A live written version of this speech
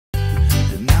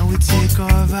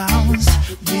break our vows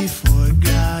before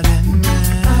God and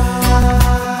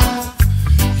man.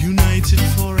 United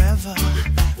forever,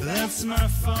 that's my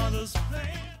father's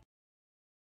plan.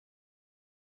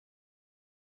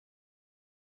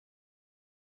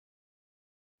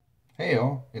 Hey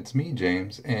y'all, it's me,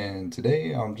 James, and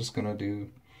today I'm just gonna do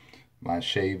my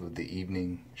shave of the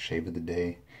evening, shave of the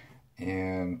day.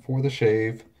 And for the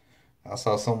shave, I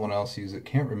saw someone else use it.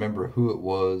 Can't remember who it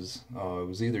was. It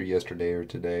was either yesterday or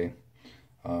today.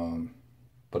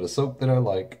 But a soap that I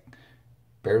like,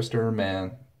 Barrister or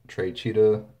Mann,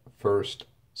 Citta First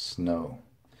Snow.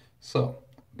 So,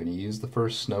 I'm going to use the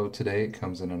First Snow today. It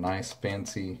comes in a nice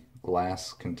fancy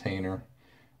glass container.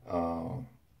 One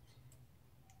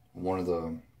of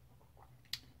the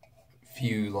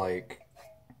few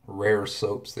rare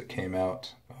soaps that came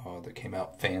out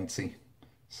fancy.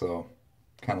 So,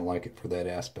 kind of like it for that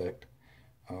aspect.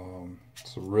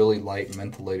 It's a really light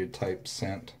mentholated type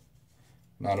scent,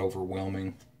 not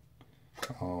overwhelming.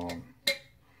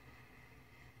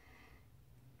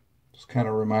 Just kind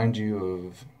of remind you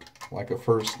of like a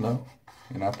first snow.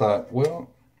 And I thought, well,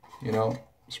 you know,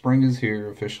 spring is here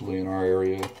officially in our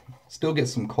area. Still get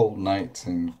some cold nights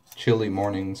and chilly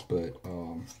mornings, but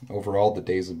overall the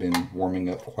days have been warming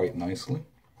up quite nicely.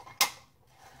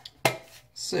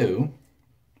 So,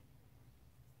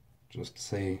 just to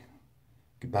say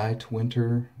goodbye to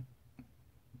winter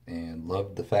and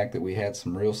loved the fact that we had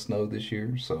some real snow this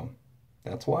year, so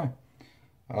that's why.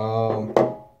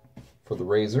 For the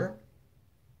razor,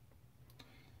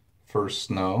 First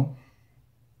Snow,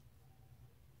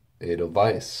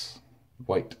 Edelweiss,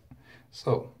 white.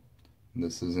 So,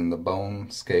 this is in the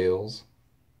bone scales,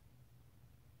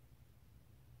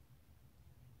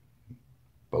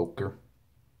 Boker,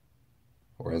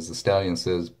 or as the stallion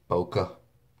says, Boker.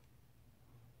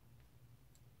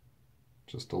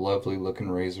 Just a lovely looking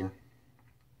razor.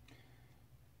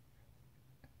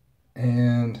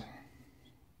 And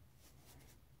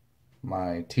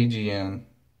my TGN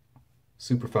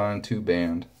Superfine 2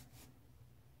 band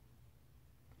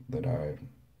that I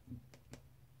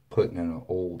put in an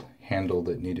old handle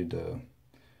that needed a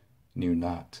new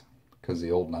knot because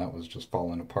the old knot was just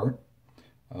falling apart.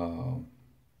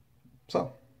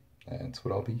 So that's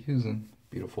what I'll be using.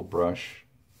 Beautiful brush,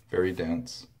 very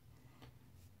dense.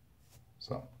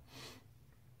 So,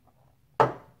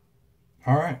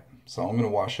 alright, so I'm going to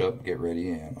wash up, get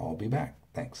ready, and I'll be back.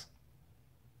 Thanks.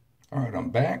 Alright, I'm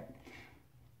back.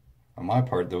 On my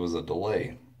part, there was a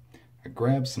delay. I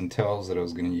grabbed some towels that I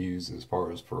was going to use as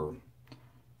far as for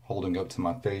holding up to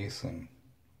my face and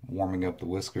warming up the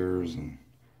whiskers and,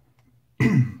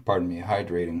 pardon me,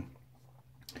 hydrating.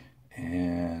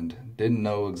 And didn't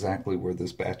know exactly where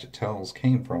this batch of towels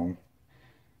came from.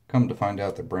 Come to find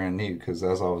out they're brand new, because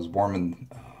as I was warming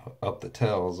up the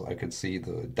towels, I could see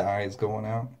the dyes going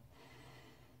out.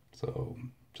 So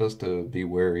just to be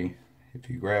wary, if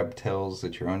you grab towels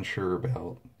that you're unsure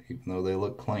about, even though they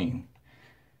look clean,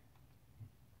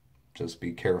 just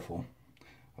be careful.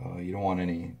 You don't want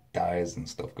any dyes and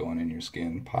stuff going in your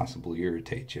skin, possibly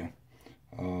irritate you.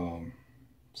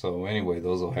 So anyway,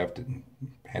 those will had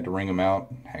to wring them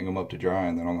out, hang them up to dry,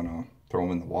 and then I'm gonna throw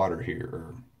them in the water here,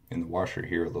 or in the washer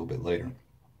here a little bit later.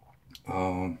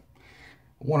 One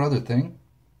other thing,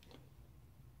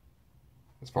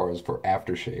 as far as for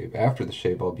aftershave, after the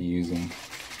shave I'll be using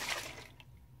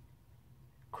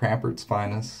Krampert's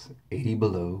Finest 80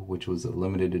 Below, which was a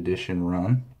limited edition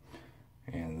run,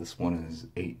 and this one is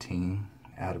 18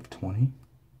 out of 20.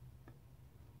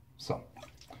 So,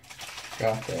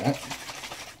 got that.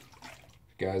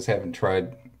 If you guys haven't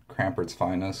tried Krampert's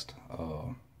Finest,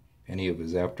 any of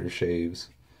his aftershaves,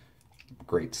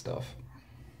 great stuff.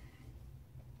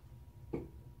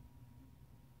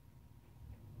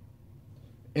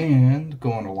 And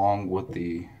going along with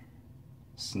the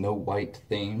Snow White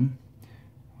theme,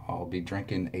 I'll be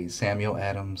drinking a Samuel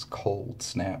Adams Cold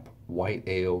Snap White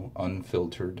Ale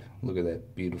Unfiltered. Look at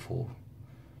that beautiful.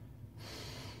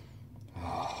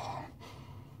 Oh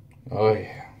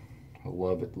yeah. I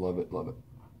love it, love it, love it.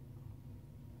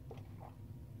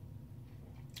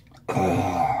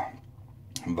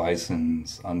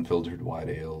 Weissens, unfiltered white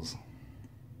ales,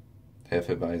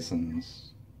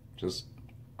 Hefeweizens, just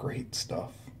great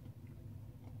stuff.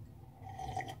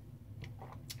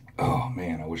 Oh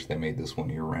man, I wish they made this one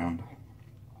year round.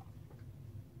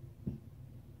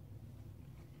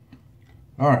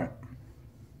 Alright.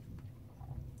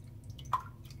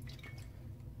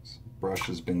 This brush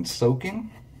has been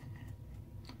soaking.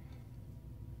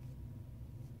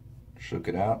 Shook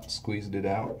it out, squeezed it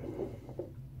out.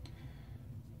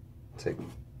 Take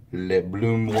Le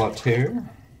Bloom Water,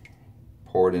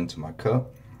 pour it into my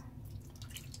cup.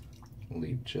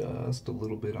 Leave just a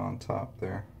little bit on top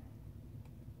there.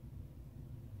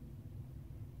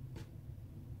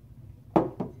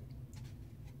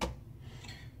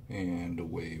 And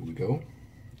away we go.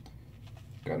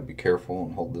 Got to be careful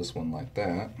and hold this one like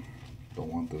that.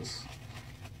 Don't want this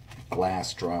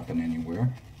glass dropping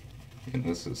anywhere. And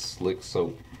this is slick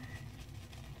soap.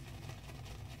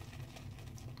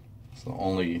 So the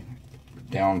only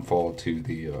downfall to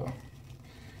the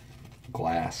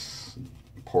glass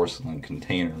porcelain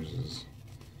containers is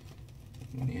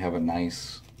when you have a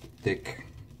nice thick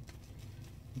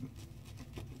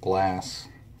glass,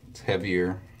 it's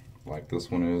heavier like this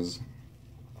one is,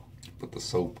 but the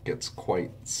soap gets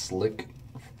quite slick.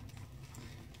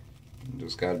 You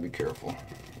just got to be careful.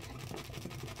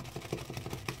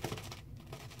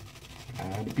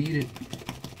 Gotta beat it.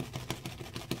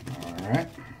 Alright,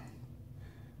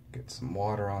 get some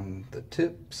water on the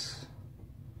tips,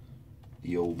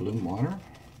 the old bloom water.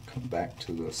 Come back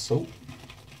to the soap.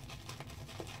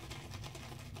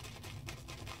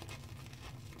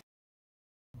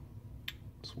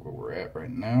 That's where we're at right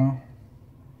now.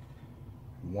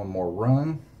 One more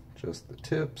run, just the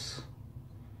tips.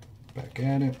 Back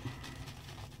at it.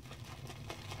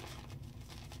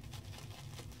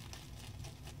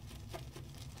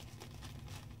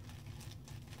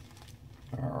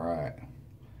 Alright,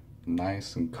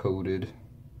 nice and coated.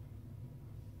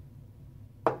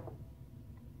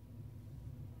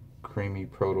 Creamy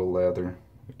proto leather.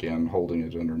 Again, holding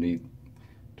it underneath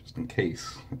just in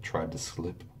case it tried to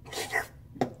slip.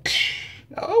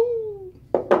 Oh!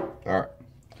 Alright.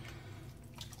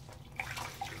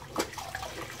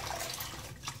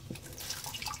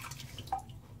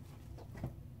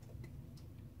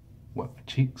 Wet my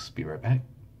cheeks, be right back.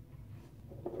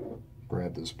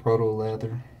 Grab this proto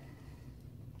leather.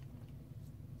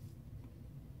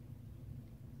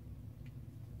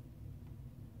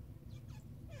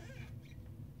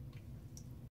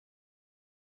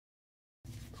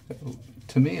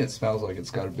 To me, it smells like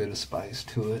it's got a bit of spice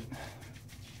to it.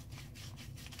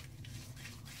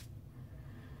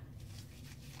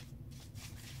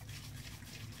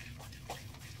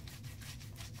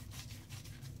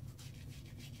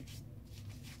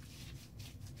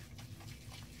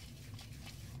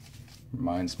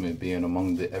 Reminds me of being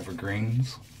among the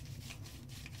evergreens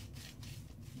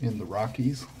in the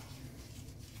Rockies.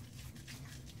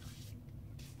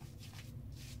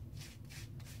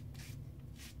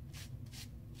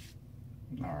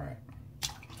 All right.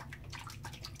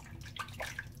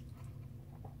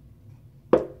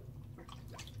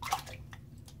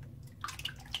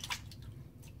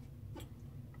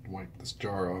 Wipe this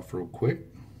jar off real quick.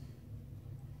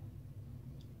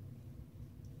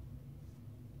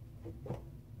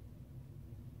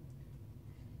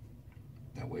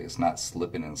 That way it's not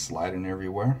slipping and sliding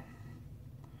everywhere.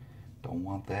 Don't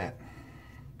want that.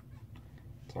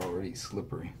 It's already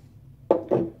slippery.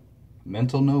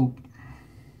 Mental note.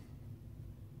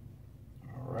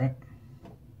 All right.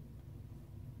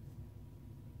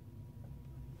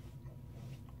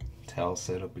 Towel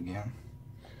set up again.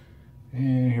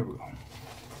 And here we go.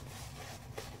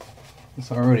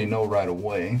 This I already know right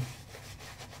away.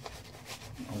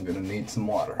 I'm gonna need some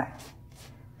water.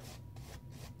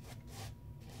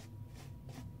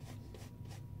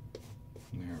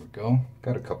 There we go.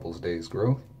 Got a couple of days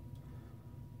growth.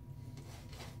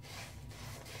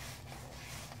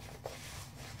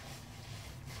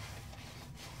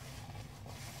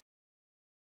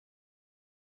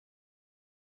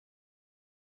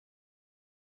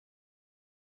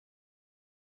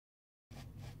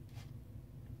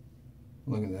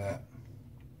 Look at that.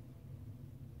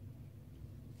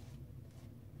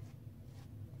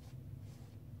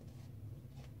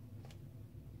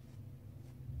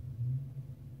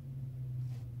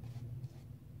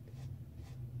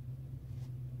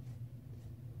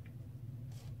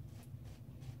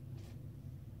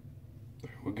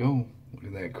 There we go. Look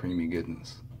at that creamy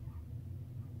goodness.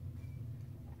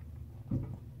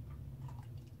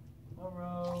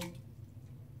 Hello.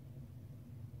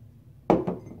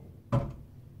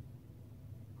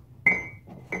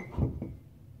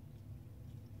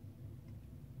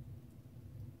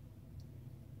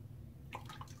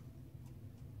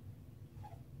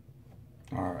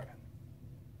 All right.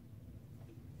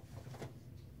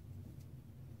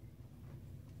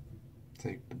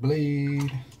 Take the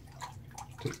blade,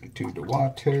 take it to the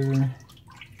water,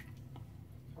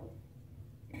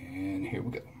 and here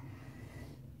we go.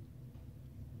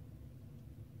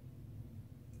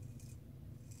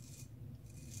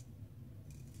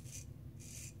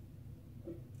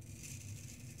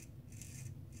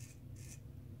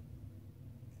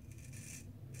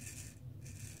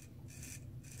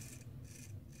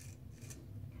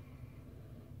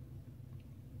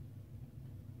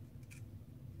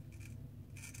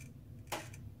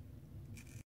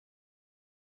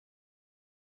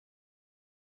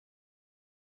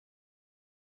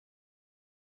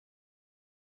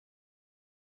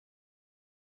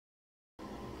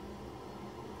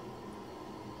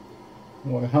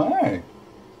 Well, hi.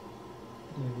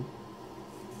 Hello.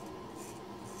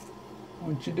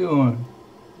 What you doing?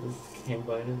 Just came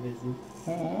by to visit.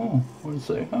 Oh, want to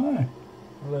say hi.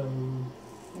 Hello.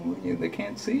 Well, yeah, they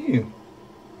can't see you.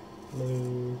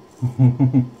 Hello.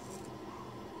 I'm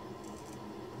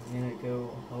gonna go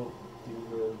help do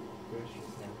the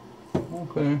groceries now.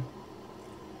 Okay.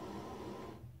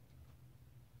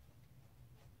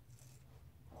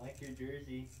 I like your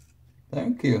jersey.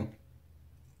 Thank you.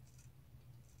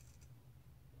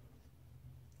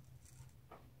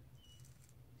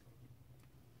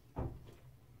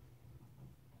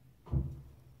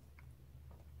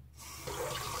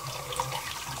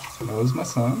 That was my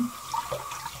son.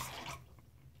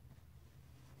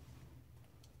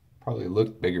 Probably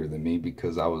looked bigger than me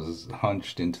because I was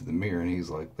hunched into the mirror and he's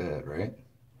like that, right?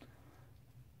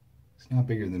 He's not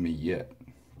bigger than me yet.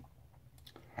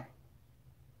 I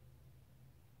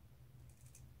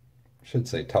should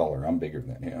say taller. I'm bigger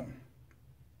than him.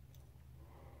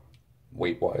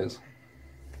 Weight-wise.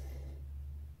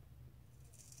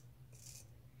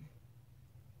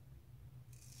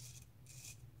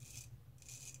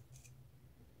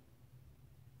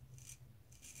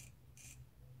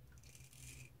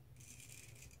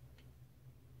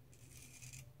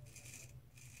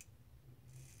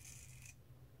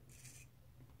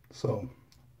 So,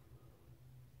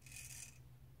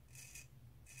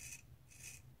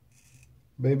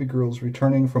 baby girl's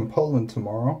returning from Poland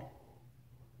tomorrow.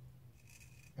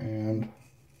 And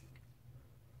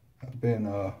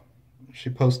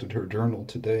she posted her journal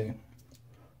today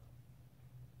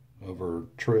of her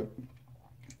trip.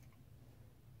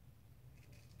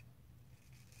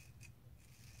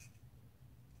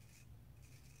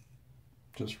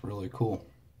 Just really cool.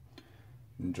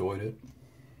 Enjoyed it.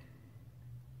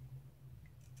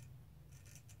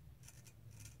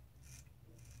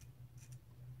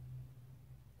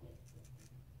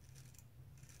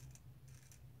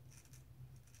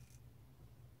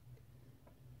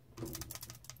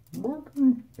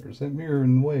 Boker. There's that mirror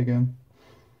in the way again.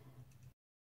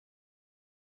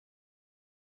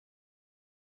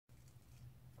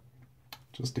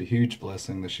 Just a huge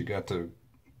blessing that she got to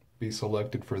be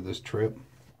selected for this trip.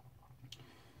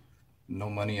 No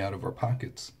money out of our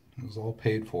pockets. It was all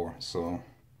paid for. So,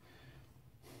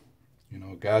 you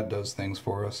know, God does things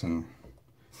for us, and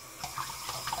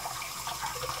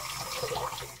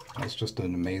that's just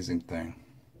an amazing thing.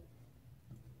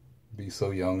 Be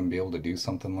so young and be able to do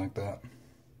something like that.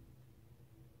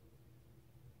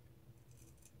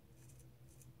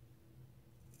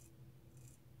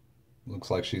 Looks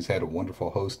like she's had a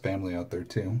wonderful host family out there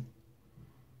too.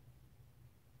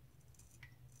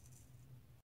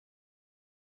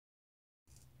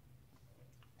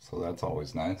 So that's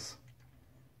always nice.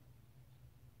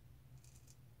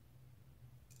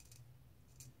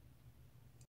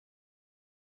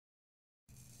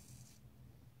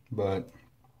 But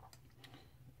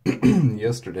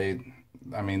yesterday,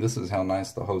 I mean, this is how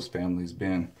nice the host family's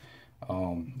been.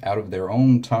 Out of their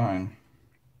own time,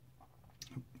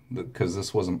 because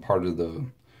this wasn't part of the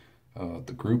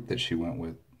group that she went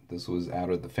with. This was out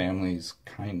of the family's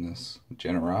kindness,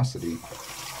 generosity.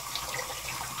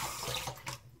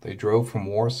 They drove from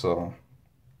Warsaw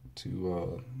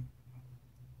to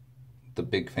the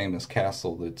big famous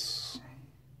castle that's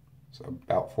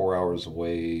about 4 hours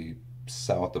away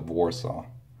south of Warsaw.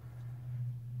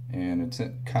 And it's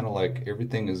kind of like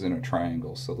everything is in a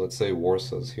triangle. So let's say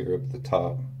Warsaw's here up at the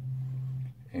top,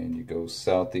 and you go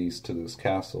southeast to this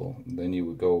castle, then you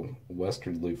would go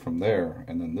westerly from there,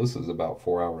 and then this is about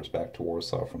 4 hours back to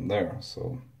Warsaw from there.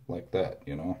 So like that,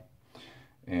 you know.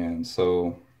 And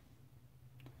so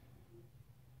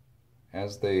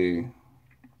as they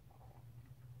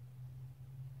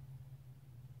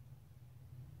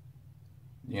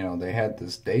they had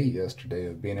this day yesterday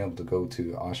of being able to go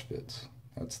to Auschwitz.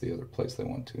 That's the other place they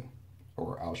went to,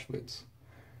 or Auschwitz.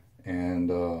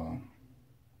 And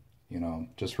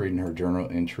just reading her journal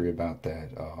entry about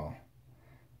that,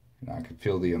 I could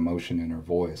feel the emotion in her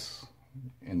voice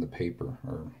in the paper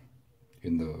or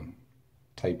in the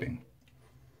typing.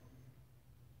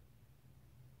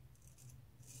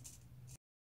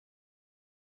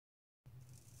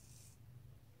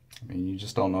 I mean, you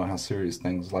just don't know how serious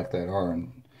things like that are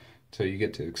until you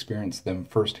get to experience them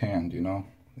firsthand, you know?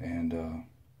 And,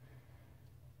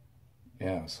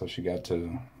 yeah, so she got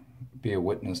to be a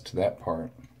witness to that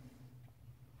part.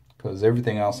 Because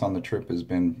everything else on the trip has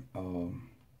been,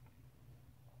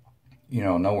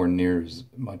 nowhere near as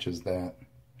much as that.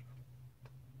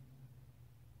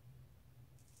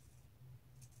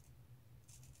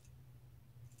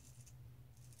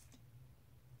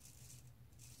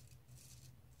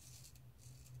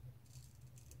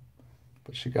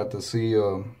 But she got to see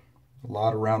a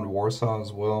lot around Warsaw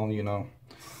as well, you know.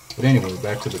 But anyway,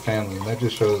 back to the family. And that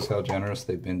just shows how generous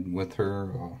they've been with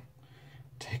her,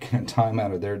 taking time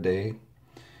out of their day.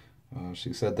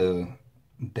 She said the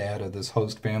dad of this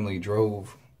host family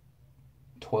drove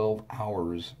 12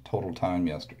 hours total time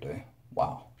yesterday.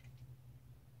 Wow.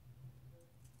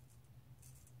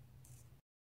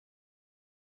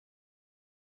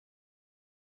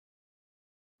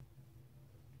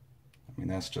 I mean,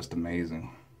 that's just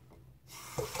amazing.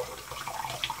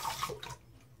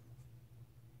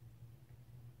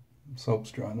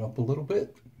 Soap's drying up a little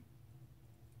bit.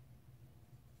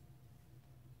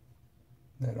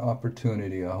 That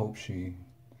opportunity, I hope she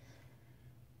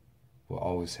will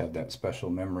always have that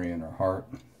special memory in her heart.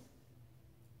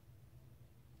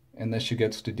 And that she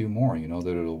gets to do more, you know,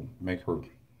 that it'll make her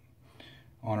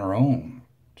on her own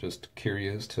just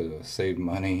curious to save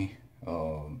money,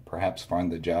 perhaps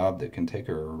find the job that can take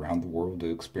her around the world to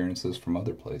experience this from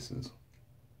other places.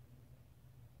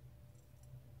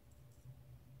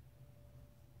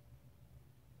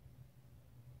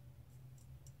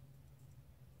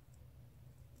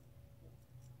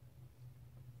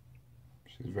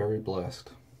 She's very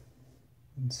blessed,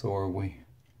 and so are we.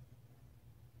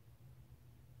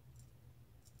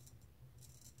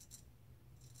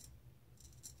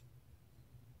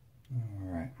 All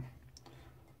right.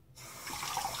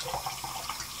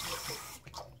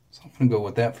 So I'm going to go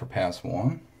with that for pass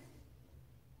one.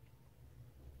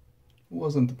 It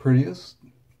wasn't the prettiest,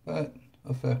 but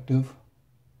effective.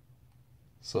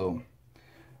 So,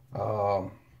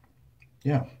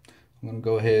 yeah. I'm going to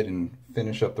go ahead and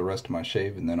finish up the rest of my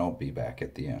shave, and then I'll be back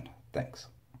at the end. Thanks.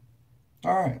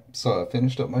 Alright, so I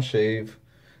finished up my shave,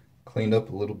 cleaned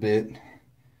up a little bit.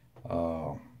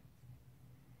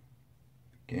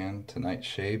 Again, tonight's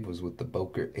shave was with the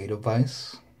Boker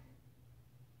Edelweiss.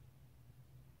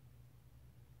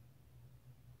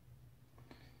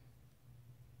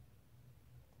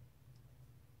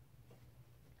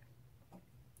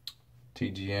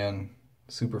 TGN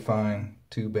Superfine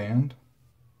 2-band.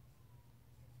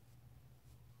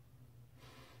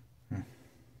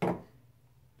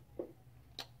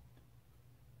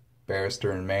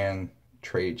 Barrister and Mann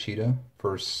Trade Citta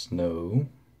for Snow.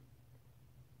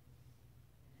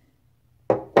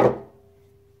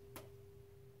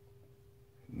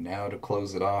 Now to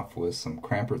close it off with some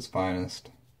Krampert's Finest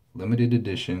limited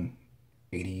edition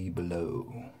 80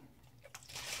 Below.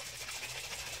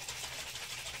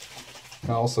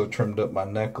 I also trimmed up my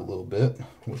neck a little bit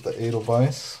with the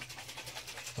Edelweiss.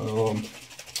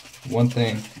 One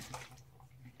thing,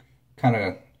 kind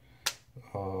of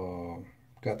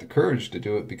got the courage to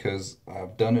do it because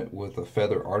I've done it with a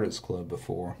Feather Artist Club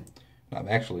before. I've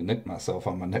actually nicked myself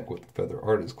on my neck with the Feather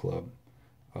Artist Club.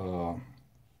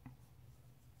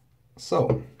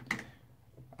 So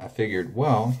I figured,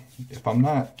 well, if I'm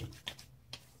not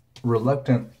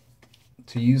reluctant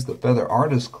to use the Feather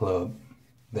Artist Club,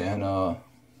 then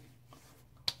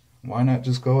why not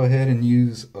just go ahead and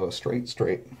use a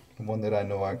straight, one that I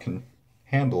know I can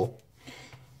handle.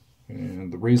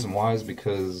 And the reason why is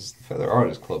because the Feather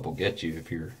Artist Club will get you if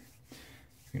you're,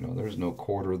 you know, there's no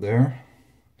quarter there.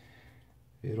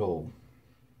 You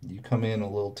come in a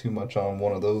little too much on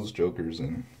one of those jokers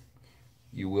and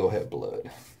you will have blood.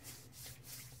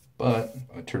 But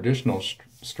a traditional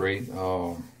straight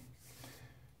won't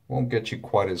get you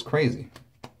quite as crazy.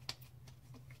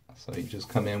 So you just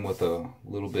come in with a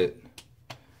little bit,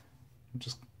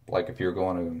 just like if you're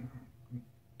going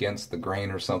against the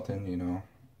grain or something, you know.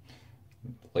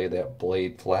 Lay that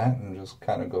blade flat and just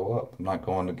kind of go up. I'm not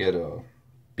going to get a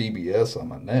BBS on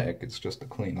my neck. It's just to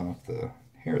clean off the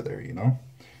hair there, you know.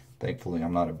 Thankfully,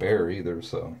 I'm not a bear either,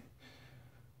 so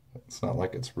it's not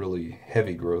like it's really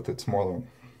heavy growth. It's more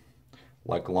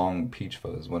like long peach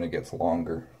fuzz when it gets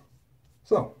longer.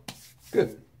 So,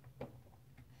 good.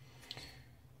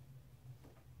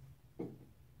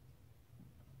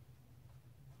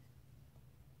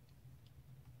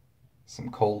 Some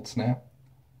cold snap.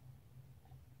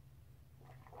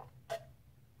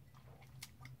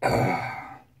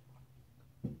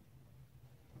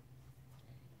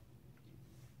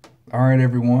 Alright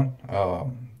everyone,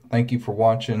 thank you for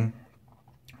watching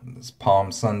this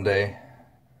Palm Sunday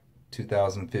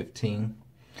 2015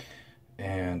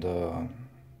 and in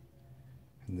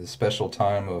this special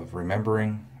time of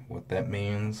remembering what that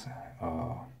means,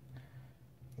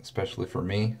 especially for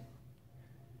me.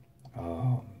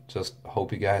 Just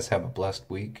hope you guys have a blessed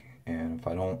week, and if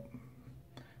I don't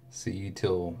see you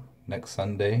till next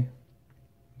Sunday,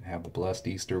 have a blessed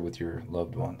Easter with your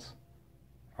loved ones.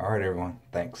 Alright everyone,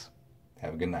 thanks.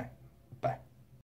 Have a good night. Bye.